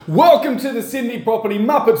Welcome to the Sydney Property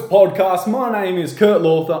Muppets podcast. My name is Kurt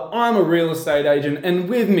Lawther. I'm a real estate agent, and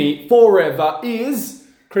with me forever is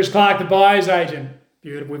Chris Clarke, the buyer's agent.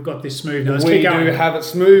 Beautiful. We've got this smooth now. We do have it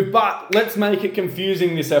smooth, but let's make it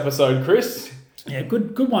confusing this episode, Chris. Yeah,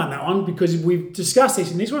 good one, that one, because we've discussed this,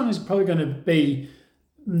 and this one is probably going to be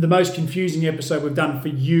the most confusing episode we've done for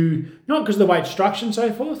you, not because of the way it's structured and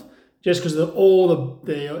so forth, just because of all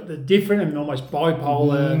the different and almost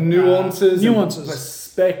bipolar nuances,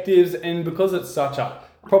 perspectives, and because it's such a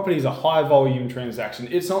property is a high volume transaction.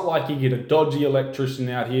 It's not like you get a dodgy electrician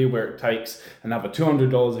out here where it takes another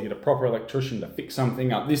 $200 to get a proper electrician to fix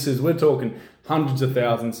something up. We're talking hundreds of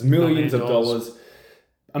thousands, millions of dollars.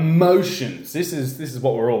 Emotions. This is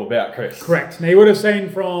what we're all about, Chris. Correct. Now you would have seen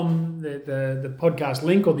from the podcast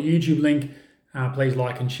link or the YouTube link, please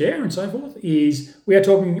like and share and so forth, is we are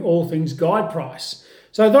talking all things guide price.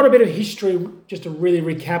 So I thought a bit of history just to really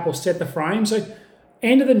recap or set the frame. So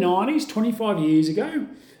end of the 90s, 25 years ago,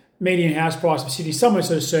 median house price of Sydney, somewhere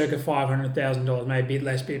sort of circa $500,000, maybe a bit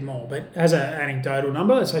less, bit more. But as an anecdotal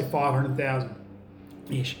number, let's say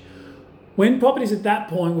 500,000-ish. When properties at that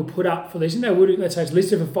point were put up for leasing, let's say it's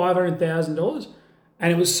listed for $500,000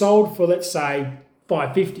 and it was sold for, let's say,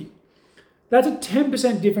 $550,000. That's a 10%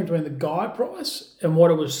 difference between the guide price and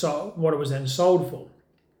what it was then sold for.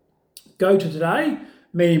 Go to today,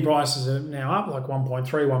 median prices are now up like 1.3,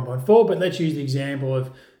 1.4, but let's use the example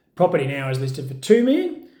of property now is listed for $2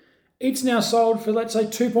 million. It's now sold for, let's say,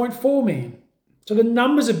 $2.4 million. So the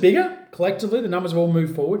numbers are bigger. Collectively, the numbers have all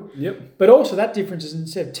moved forward. Yep. But also that difference is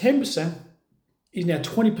instead of 10% is now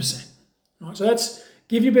 20%. Right? So that's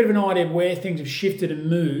give you a bit of an idea of where things have shifted and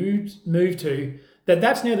moved to,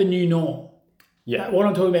 that's now the new norm. Yeah. What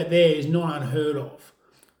I'm talking about there is not unheard of.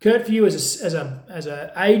 Kurt, for you as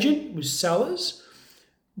a agent with sellers,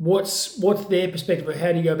 what's their perspective, or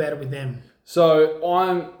how do you go about it with them?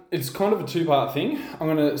 So it's kind of a two-part thing. I'm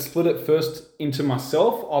going to split it first into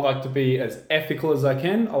myself. I like to be as ethical as I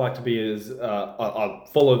can. I like to be I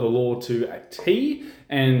follow the law to a T,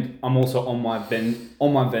 and I'm also on my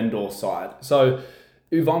vendor side. So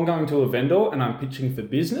if I'm going to a vendor and I'm pitching for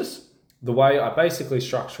business, the way I basically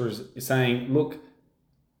structure is saying, look,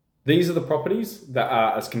 these are the properties that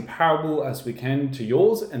are as comparable as we can to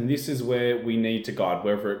yours, and this is where we need to guide,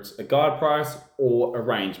 whether it's a guide price or a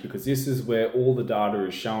range, because this is where all the data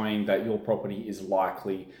is showing that your property is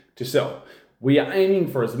likely to sell. We are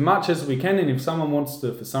aiming for as much as we can, and if someone wants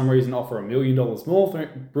to, for some reason, offer $1 million more,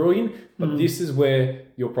 brilliant, but this is where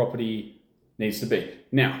your property needs to be.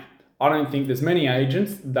 Now, I don't think there's many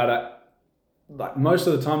agents that are, like most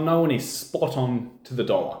of the time, no one is spot on to the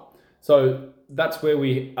dollar. So that's where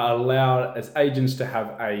we are allowed as agents to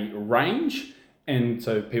have a range. And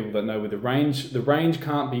so people that know with the range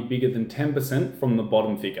can't be bigger than 10% from the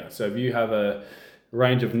bottom figure. So if you have a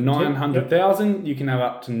range of 900,000, you can have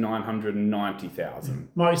up to 990,000.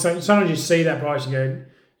 So sometimes you see that price and go,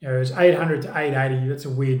 it's 800 to 880. That's a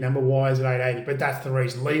weird number. Why is it 880? But that's the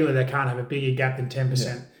reason. Legally, they can't have a bigger gap than 10%.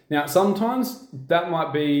 Yeah. Now, sometimes that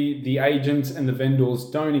might be the agents and the vendors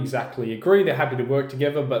don't exactly agree. They're happy to work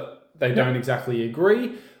together, but they don't exactly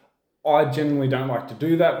agree. I generally don't like to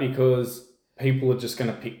do that because people are just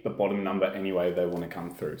going to pick the bottom number anyway they want to come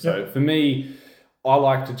through. So for me, I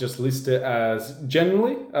like to just list it as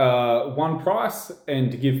generally one price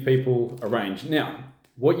and to give people a range. Now,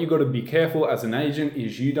 what you got to be careful as an agent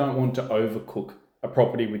is you don't want to overcook a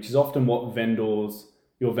property, which is often what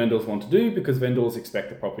your vendors want to do, because vendors expect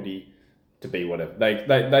the property to be whatever.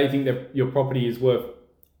 They think that your property is worth.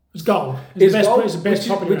 It's gold. It's the best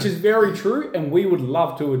property, which is very true, and we would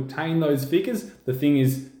love to attain those figures. The thing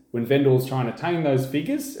is, when vendors try and attain those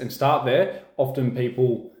figures and start there, often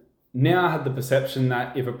people now have the perception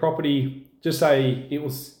that if a property, just say it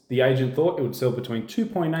was the agent thought it would sell between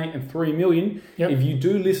 2.8 and 3 million, if you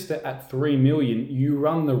do list it at 3 million, you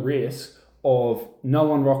run the risk of no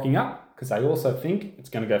one rocking up, because they also think it's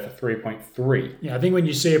going to go for 3.3. Yeah, I think when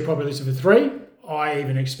you see a property listed for 3, I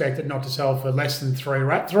even expect it not to sell for less than 3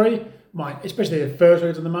 or at 3. Especially the first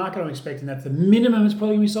weeks on the market, I'm expecting that's the minimum it's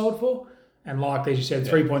probably going to be sold for. And like as you said,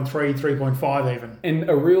 3.3, 3.5 even. And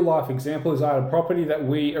a real life example is I had a property that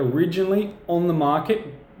we originally on the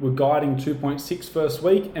market were guiding 2.6 first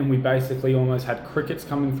week, and we basically almost had crickets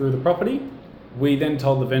coming through the property. We then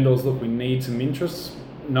told the vendors, look, we need some interest.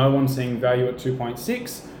 No one's seeing value at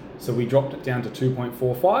 2.6. So we dropped it down to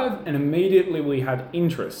 2.45, and immediately we had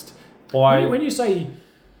interest. When you say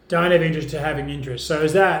don't have interest to having interest, so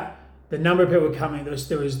is that the number of people coming?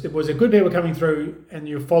 Was a good people coming through, and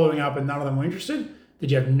you're following up, and none of them were interested?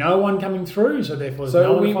 Did you have no one coming through? So therefore,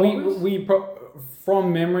 no one followers?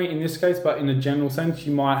 from memory in this case, but in a general sense,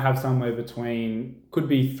 you might have somewhere between, could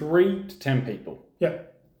be 3 to 10 people. Yeah.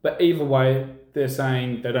 But either way, they're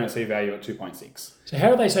saying they don't see value at 2.6. So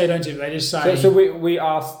how do they say don't see value? They just say... So we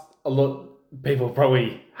asked a lot, people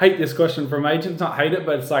probably hate this question from agents, not hate it,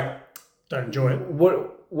 but it's like... Don't enjoy it.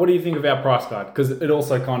 What do you think of our price guide? Because it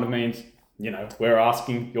also kind of means, we're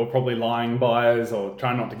asking, you're probably lying buyers or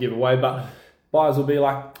trying not to give away, but buyers will be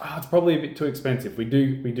like, it's probably a bit too expensive. We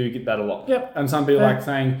do get that a lot. Yep. And some people like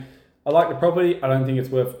saying, I like the property, I don't think it's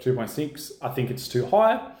worth 2.6, I think it's too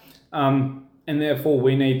high. And therefore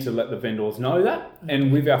we need to let the vendors know that.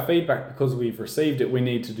 And with our feedback, because we've received it, we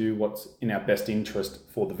need to do what's in our best interest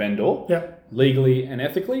for the vendor, legally and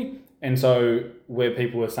ethically. And so where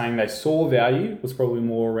people were saying they saw value was probably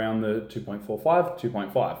more around the 2.45,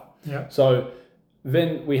 2.5. Yeah. So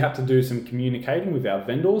then we had to do some communicating with our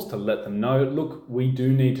vendors to let them know, look, we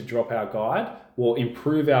do need to drop our guide or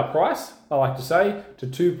improve our price, I like to say, to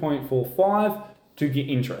 2.45 to get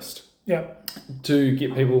interest. Yeah. To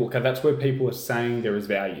get people, okay, that's where people are saying there is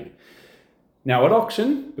value. Now at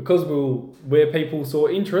auction, because where people saw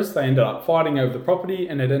interest, they ended up fighting over the property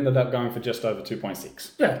and it ended up going for just over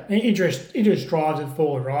 2.6. Yeah, interest drives it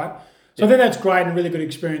forward, right? So I think that's great and a really good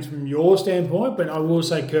experience from your standpoint, but I will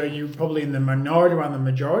say, Kurt, you're probably in the minority rather than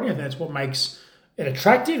the majority. I think that's what makes it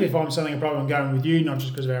attractive. If I'm selling a property, I'm going with you, not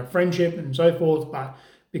just because of our friendship and so forth, but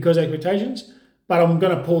because of expectations. But I'm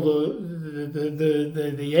going to pull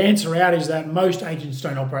the answer out is that most agents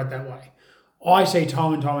don't operate that way. I see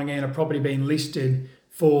time and time again a property being listed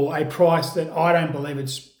for a price that I don't believe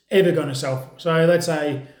it's ever going to sell for. So let's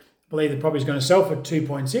say I believe the property is going to sell for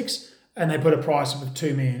 2.6 and they put a price of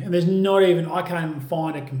 2 million. And there's not even, I can't even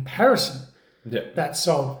find a comparison that's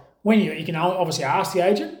sold. When you can obviously ask the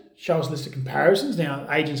agent, show us a list of comparisons. Now,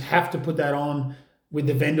 agents have to put that on with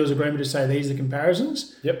the vendor's agreement to say these are the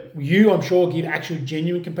comparisons. Yep. You, I'm sure, give actual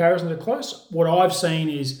genuine comparisons that are close. What I've seen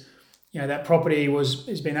is, that property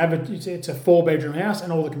has been advertised. It's a 4-bedroom house,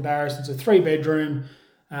 and all the comparisons are 3-bedroom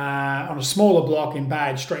on a smaller block in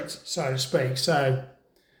bad streets, so to speak. So,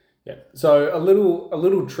 So a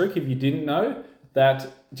little trick if you didn't know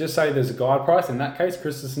that. Just say there's a guide price. In that case,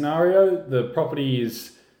 Chris's scenario, the property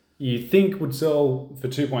is you think would sell for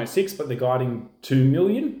 2.6, but they're guiding 2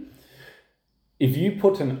 million. If you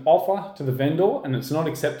put an offer to the vendor and it's not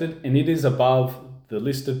accepted, and it is above the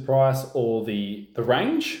listed price or the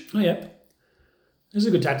range. Oh, yeah. This is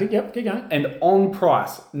a good tactic. Yep, keep going. And on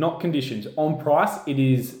price, not conditions, on price, it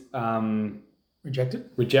is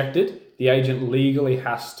rejected. The agent legally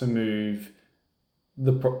has to move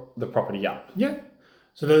the property up. Yeah.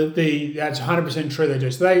 So that's 100% true they do.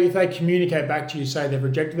 So if they communicate back to you, say they've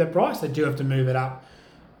rejected that price, they do have to move it up.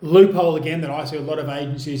 Loophole again that I see a lot of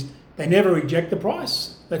agencies, they never reject the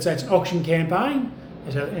price. Let's say it's an auction campaign.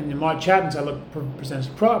 And you might chat and say, look, present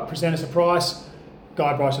us a price,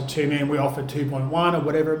 guide price of 2 million, we offer 2.1 or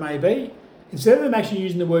whatever it may be. Instead of them actually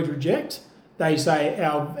using the word reject, they say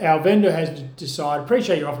our vendor has decided,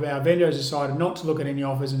 appreciate your offer, but our vendor has decided not to look at any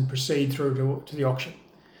offers and proceed through to the auction.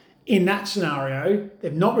 In that scenario,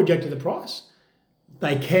 they've not rejected the price.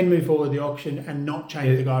 They can move forward with the auction and not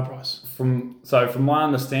change the guide price. From my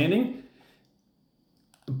understanding,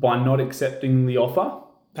 by not accepting the offer,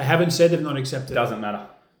 they haven't said they've not accepted. Doesn't matter.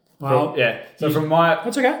 Well, that's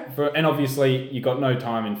okay. And obviously, you got no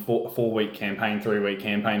time in a 4-week campaign, 3-week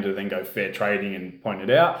campaign to then go fair trading and point it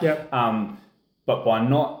out. Yep. But by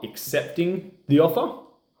not accepting the offer,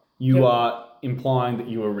 you are implying that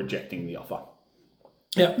you are rejecting the offer.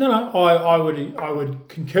 Yeah. No. I would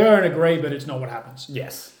concur and agree, but it's not what happens.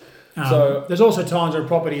 Yes. So there's also times where a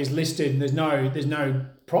property is listed and there's no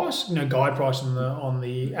price, no guide price on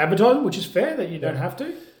the advertisement, which is fair that you don't have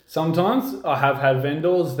to. Sometimes I have had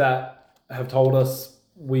vendors that have told us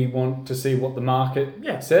we want to see what the market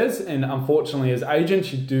says, and unfortunately, as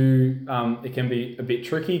agents, you do it can be a bit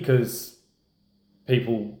tricky because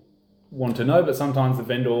people want to know, but sometimes the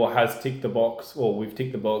vendor has ticked the box, or we've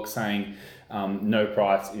ticked the box saying no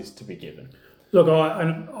price is to be given. Look,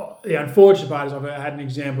 the unfortunate part is I've had an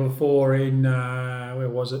example before in, where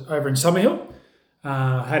was it? Over in Summerhill.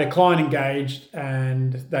 Had a client engaged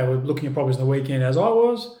and they were looking at properties on the weekend as I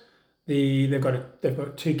was. They've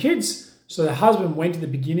got 2 kids. So the husband went to the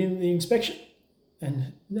beginning of the inspection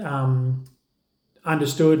and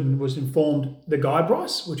understood and was informed the guide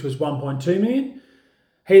price, which was 1.2 million.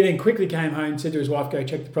 He then quickly came home and said to his wife, go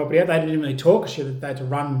check the property out. They didn't really talk because they had to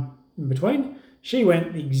run in between. She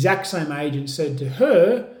went, the exact same agent said to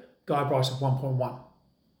her, guide price of 1.1.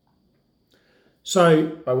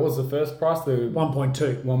 So... But what was the first price?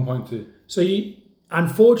 1.2. 1.2. So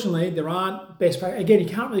unfortunately, there aren't best... Again, you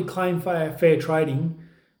can't really claim fair trading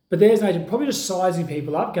But there's an agent probably just sizing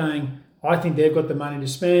people up, going, I think they've got the money to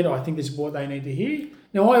spend. I think this is what they need to hear.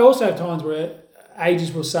 Now, I also have times where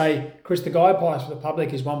agents will say, Chris, the guide price for the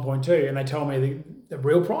public is 1.2, and they tell me the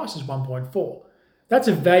real price is 1.4. That's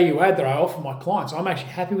a value add that I offer my clients. I'm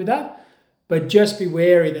actually happy with that. But just be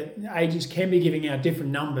wary that agents can be giving out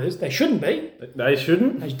different numbers. They shouldn't be. They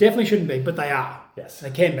shouldn't? They definitely shouldn't be, but they are. Yes.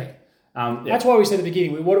 They can be. Yeah. That's why we said at the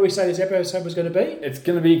beginning, what do we say this episode was going to be? It's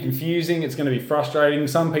going to be confusing. It's going to be frustrating.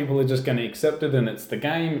 Some people are just going to accept it, and it's the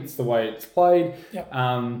game. It's the way it's played. Yep.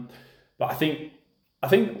 But I think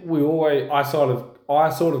I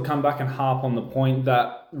sort of come back and harp on the point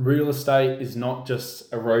that real estate is not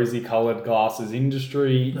just a rosy coloured glasses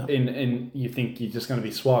industry. No. And you think you're just going to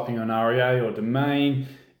be swiping on REA or Domain.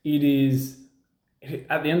 It is,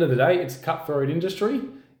 at the end of the day, it's a cutthroat industry,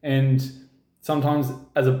 and sometimes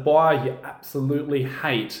as a buyer, you absolutely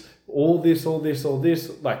hate all this,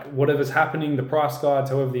 like whatever's happening, the price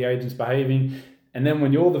guides, however the agent's behaving. And then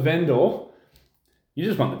when you're the vendor, you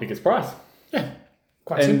just want the biggest price. Yeah,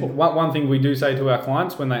 quite simple. One thing we do say to our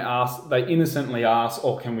clients when they innocently ask,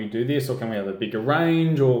 can we do this? Or can we have a bigger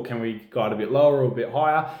range? Or can we guide a bit lower or a bit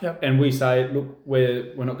higher? Yep. And we say, look,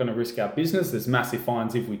 we're not going to risk our business. There's massive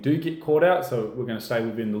fines if we do get caught out. So we're going to stay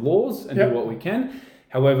within the laws and do what we can.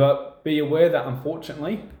 However, be aware that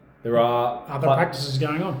unfortunately there are other practices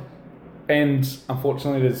going on. And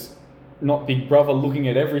unfortunately there's not Big Brother looking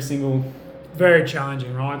at every single... Very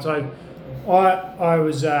challenging, right? So I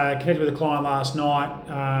was connected with a client last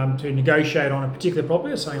night to negotiate on a particular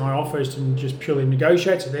property. Something I offer is to just purely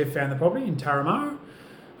negotiate. So they've found the property in Taramara.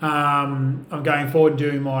 I'm going forward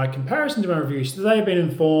doing my comparison to my review. So they've been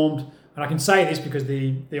informed, and I can say this because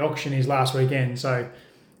the auction is last weekend. So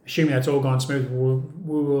assuming that's all gone smooth,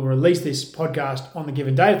 we will release this podcast on the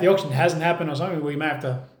given date. If the auction hasn't happened or something, we may have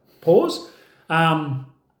to pause. Now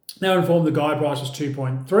informed the guide price was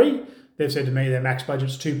 2.3. They've said to me their max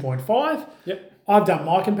budget's 2.5. Yep. I've done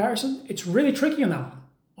my comparison. It's really tricky on that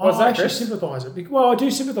one. I actually sympathise it. Well, I do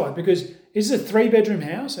sympathise because this is a 3-bedroom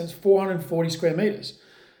house and it's 440 square metres.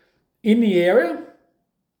 In the area,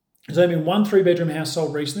 there's only been one 3-bedroom house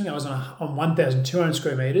sold recently. That was on 1,200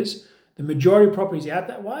 square metres. The majority of properties out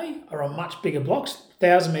that way are on much bigger blocks.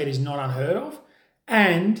 1,000 metres not unheard of.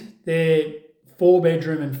 And they're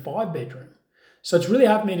 4-bedroom and 5-bedroom. So it's really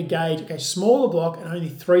hard for me to gauge, smaller block and only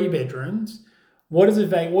 3 bedrooms. What is the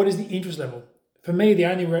value? What is the interest level? For me, the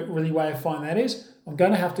only really way I find that is I'm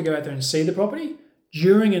going to have to go out there and see the property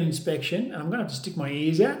during an inspection, and I'm going to have to stick my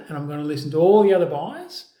ears out and I'm going to listen to all the other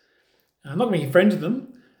buyers. I'm not going to be friends with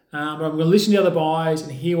them, but I'm going to listen to the other buyers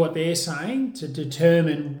and hear what they're saying to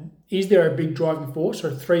determine, is there a big driving force for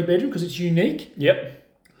a 3-bedroom because it's unique? Yep.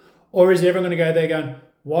 Or is everyone going to go there going,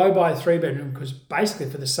 why buy a 3-bedroom? Because basically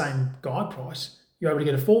for the same guide price, you're able to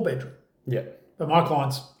get a 4-bedroom. Yeah. But my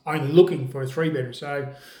client's only looking for a 3-bedroom, so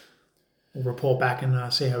we'll report back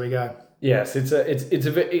and see how we go. Yes,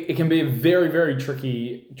 it can be a very, very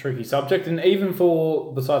tricky subject, and even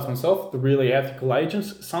for, besides myself, the really ethical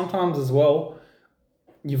agents, sometimes as well,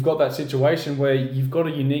 you've got that situation where you've got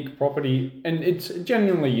a unique property, and it's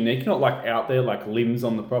genuinely unique, not like out there like limbs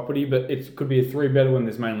on the property, but it could be a 3-bedder when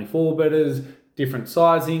there's mainly 4-bedders, different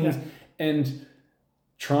sizings, and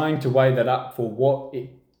trying to weigh that up for what it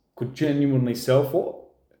could genuinely sell for.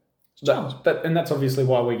 And that's obviously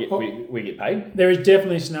why we get paid. There is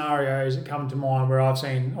definitely scenarios that come to mind where I've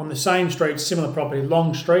seen on the same street, similar property,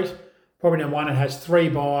 long street, property number 1, it has 3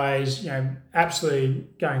 buys, absolutely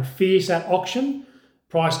going fierce at auction.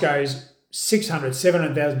 Price goes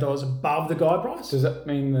 $600,000-$700,000 above the guide price. Does that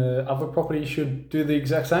mean the other property should do the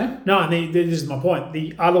exact same? No, and this is my point.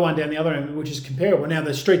 The other one down the other end, which is comparable. Now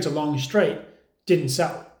the street's a long street, didn't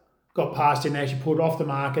sell. Got passed in, they actually pulled it off the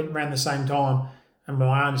market, ran the same time. And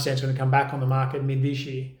my understanding it's going to come back on the market mid this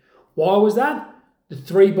year. Why was that? The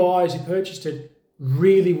 3 buyers who purchased it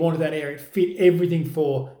really wanted that area. It fit everything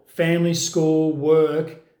for family, school,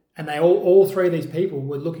 work. And they all 3 of these people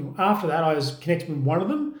were looking. After that, I was connected with one of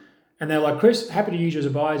them. And they're like, Chris, happy to use you as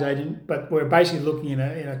a buyer's agent, but we're basically looking in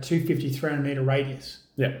a 250, 300 metre radius.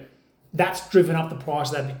 Yeah. That's driven up the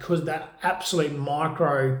price of that because of that absolute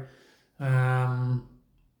micro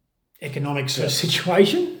economic sort of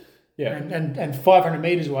situation. Yeah. And 500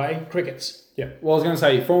 metres away, crickets. Yeah. Well, I was going to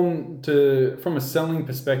say, from a selling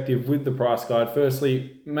perspective with the price guide,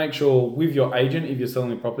 firstly, make sure with your agent, if you're selling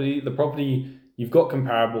the property, you've got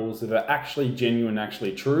comparables that are actually genuine,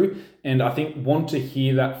 actually true. And I think want to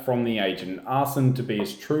hear that from the agent. Ask them to be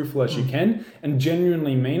as truthful as you can and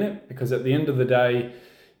genuinely mean it, because at the end of the day,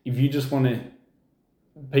 if you just want to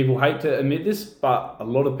people hate to admit this, but a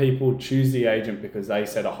lot of people choose the agent because they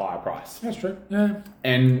set a higher price. That's true. Yeah.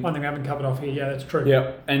 And One thing I haven't covered off here. Yeah, that's true.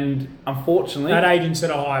 yeah, and unfortunately, that agent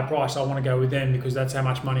set a higher price. I want to go with them because that's how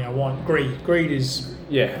much money I want. Greed is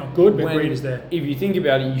not good, but greed is there. If you think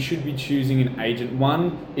about it, you should be choosing an agent,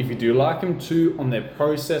 one, if you do like them, two, on their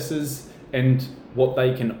processes and what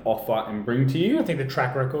they can offer and bring to you. I think the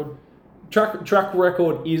track record. Track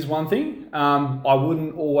record is one thing. I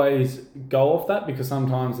wouldn't always go off that because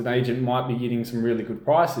sometimes an agent might be getting some really good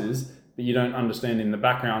prices, but you don't understand in the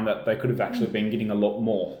background that they could have actually been getting a lot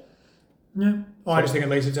more. Yeah, I just think at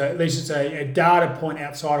least it's a data point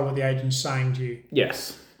outside of what the agent's saying to you.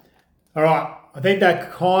 Yes. All right. I think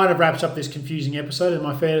that kind of wraps up this confusing episode. Am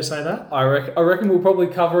I fair to say that? I reckon we'll probably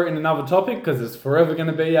cover it in another topic because it's forever going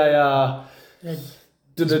to be a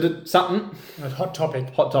something. A hot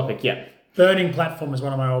topic. Hot topic, yeah. Burning platform is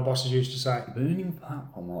one of my old bosses used to say. Burning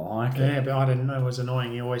platform, I like it. Yeah, but I didn't know it was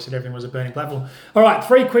annoying. He always said everything was a burning platform. All right,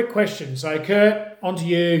 3 quick questions. So, Kurt, on to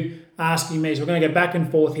you, asking me. So, we're going to go back and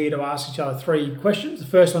forth here to ask each other 3 questions. The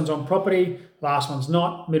first one's on property. Last one's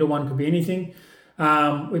not. Middle one could be anything.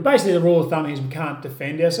 We basically, the rule of thumb is we can't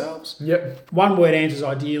defend ourselves. Yep. 1-word answers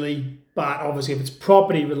ideally. But obviously, if it's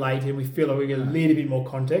property related, we feel like we get a little bit more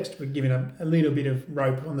context. We're giving a little bit of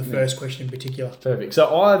rope on the first question in particular. Perfect.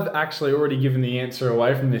 So I've actually already given the answer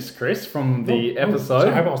away from this, Chris, from the episode. So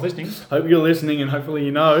I hope I was listening. Hope you're listening and hopefully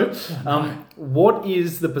you know. What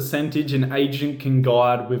is the percentage an agent can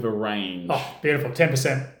guide with a range? Oh, beautiful.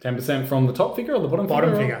 10%. 10% from the top figure or the bottom figure?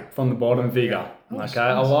 Bottom figure. From the bottom figure. Nice, Okay,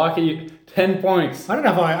 nice. I like it. 10 points. I don't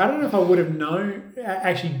know if I would have known,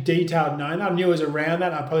 actually detailed known. I knew it was around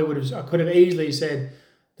that. I could have easily said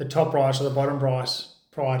the top price or the bottom price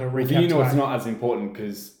prior to recap. You know it's not as important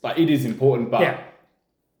because it is important, but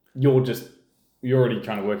you're already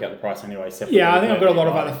trying to work out the price anyway. Yeah, I think I've got a lot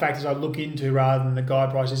of other factors I look into rather than the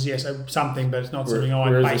guide prices. Yes, something, but it's not something I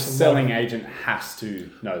base. Whereas a selling agent has to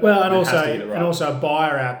know that. Well, and also a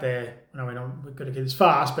buyer out there. We've got to get this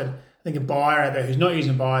fast, but I think a buyer out there who's not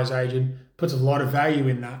using a buyer's agent puts a lot of value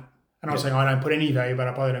in that. And I'm saying I don't put any value, but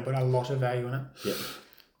I probably don't put a lot of value in it. Yep.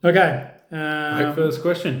 Okay. Great first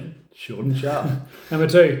question. Short and sharp. Number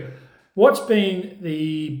 2. What's been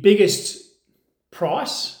the biggest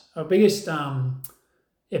price, biggest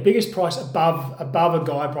price above a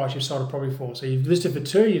guide price you've sold a property for? So you've listed for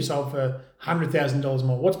 2, you've sold for $100,000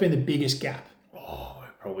 more. What's been the biggest gap? Oh, we're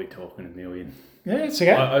probably talking $1 million. Yeah, it's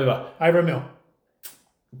okay. Over $1 million.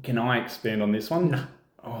 Can I expand on this one? No.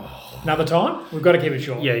 Oh. Another time? We've got to keep it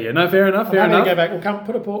short. Yeah. No, fair enough. Fair enough. Go back. We'll come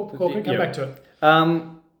back to it.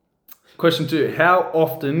 Question 2. How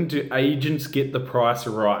often do agents get the price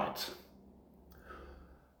right?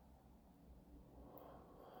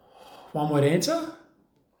 1-word answer?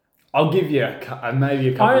 I'll give you maybe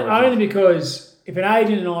a couple. Only because if an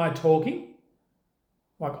agent and I are talking,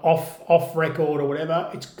 like off record or whatever,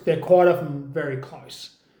 they're quite often very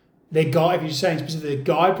close. If you're saying specifically the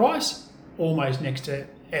guide price, almost next to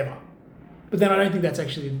ever. But then I don't think that's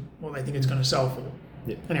actually what they think it's going to sell for.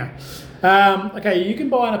 Yeah. Anyway, okay, you can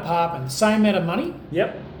buy an apartment, same amount of money.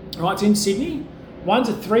 Yep. Right, it's in Sydney. One's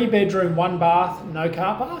a 3-bedroom, 1 bath, no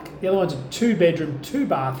car park. The other one's a 2-bedroom, 2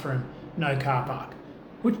 bathroom, no car park.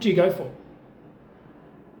 Which do you go for?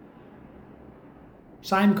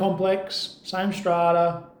 Same complex, same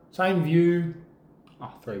strata, same view.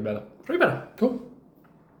 3 better. 3 better. Cool.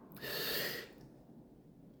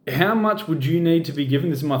 How much would you need to be given?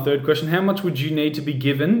 This is my third question. How much would you need to be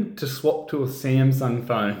given to swap to a Samsung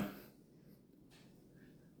phone?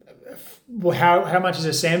 Well, how much is a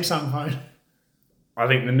Samsung phone? I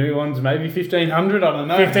think the new one's maybe $1,500. I don't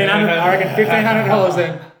know. $1,500. I reckon $1,500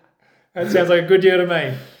 then. That sounds like a good deal to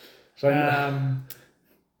me. So,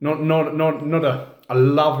 not a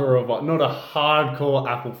lover of it, not a hardcore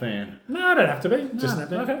Apple fan. No, I don't have to be. Just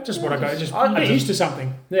what I go. Just get used to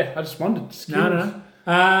something. Yeah, I just wondered. No.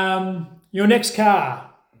 Your next car,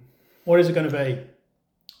 what is it going to be?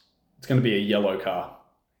 It's going to be a yellow car.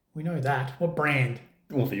 We know that. What brand?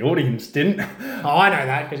 Well, the audience didn't. Oh, I know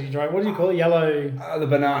that because you drive. What do you call it? Yellow. The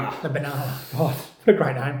banana. The banana. God, what a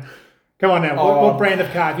great name. Come on now. What brand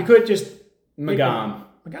of car? If you could just. Megane.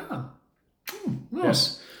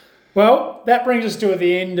 Nice. Yeah. Well, that brings us to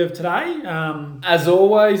the end of today. As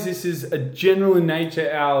always, this is a general in nature,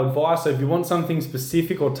 our advice. So if you want something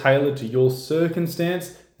specific or tailored to your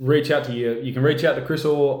circumstance, reach out to you. You can reach out to Chris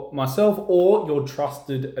or myself or your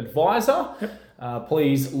trusted advisor. Yep.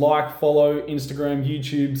 Please follow Instagram,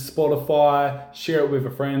 YouTube, Spotify, share it with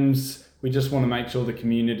your friends. We just want to make sure the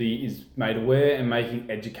community is made aware and making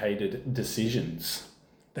educated decisions.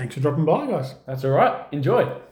 Thanks for dropping by, guys. That's all right. Enjoy.